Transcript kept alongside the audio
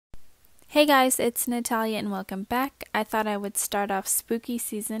Hey guys, it's Natalya and welcome back. I thought I would start off spooky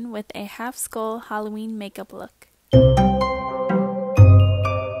season with a half skull Halloween makeup look.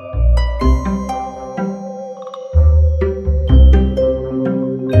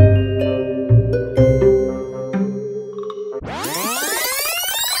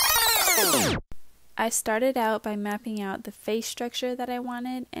 I started out by mapping out the face structure that I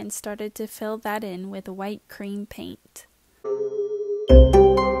wanted and started to fill that in with white cream paint.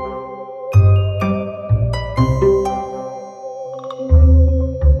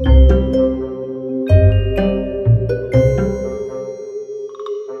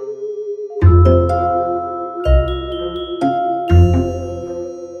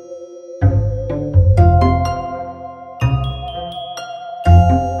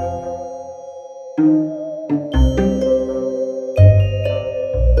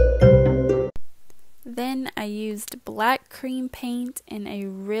 Then I used black cream paint and a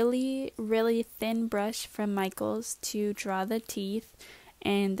really thin brush from Michaels to draw the teeth,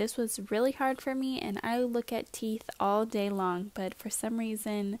 and this was really hard for me, and I look at teeth all day long, but for some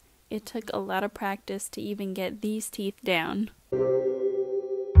reason it took a lot of practice to even get these teeth down.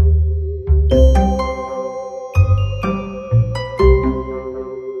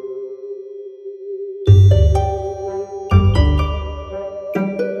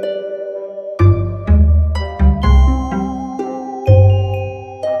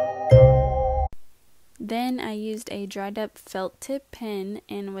 Then I used a dried up felt tip pen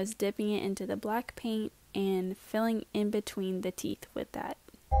and was dipping it into the black paint and filling in between the teeth with that.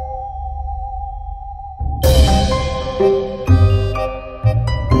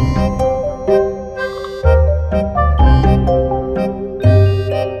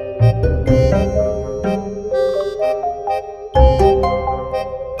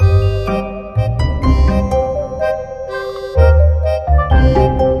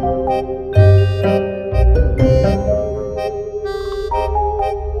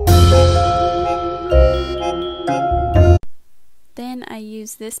 Then I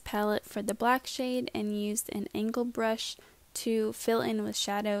used this palette for the black shade and used an angle brush to fill in with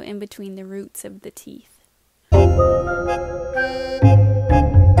shadow in between the roots of the teeth.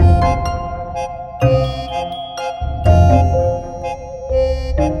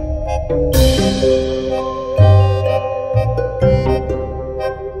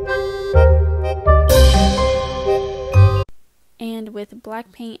 And with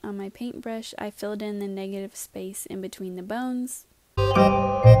black paint on my paintbrush, I filled in the negative space in between the bones.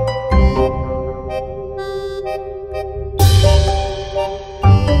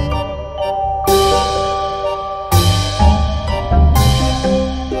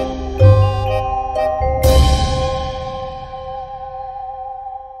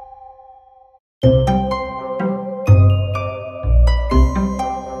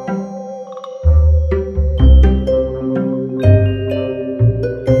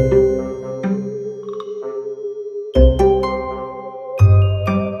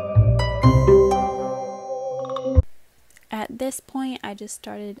 At this point, I just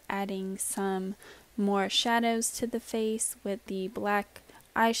started adding some more shadows to the face with the black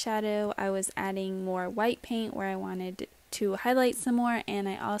eyeshadow. I was adding more white paint where I wanted to highlight some more, and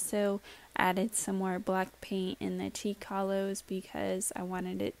I also added some more black paint in the cheek hollows because I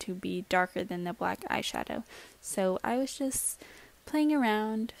wanted it to be darker than the black eyeshadow. So I was just playing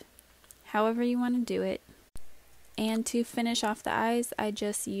around however you want to do it. And to finish off the eyes, I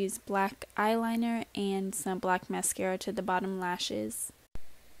just used black eyeliner and some black mascara to the bottom lashes.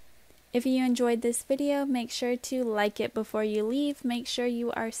 If you enjoyed this video, make sure to like it before you leave. Make sure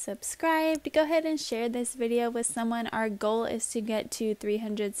you are subscribed. Go ahead and share this video with someone. Our goal is to get to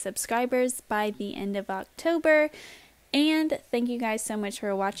 300 subscribers by the end of October. And thank you guys so much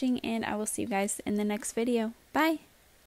for watching, and I will see you guys in the next video. Bye!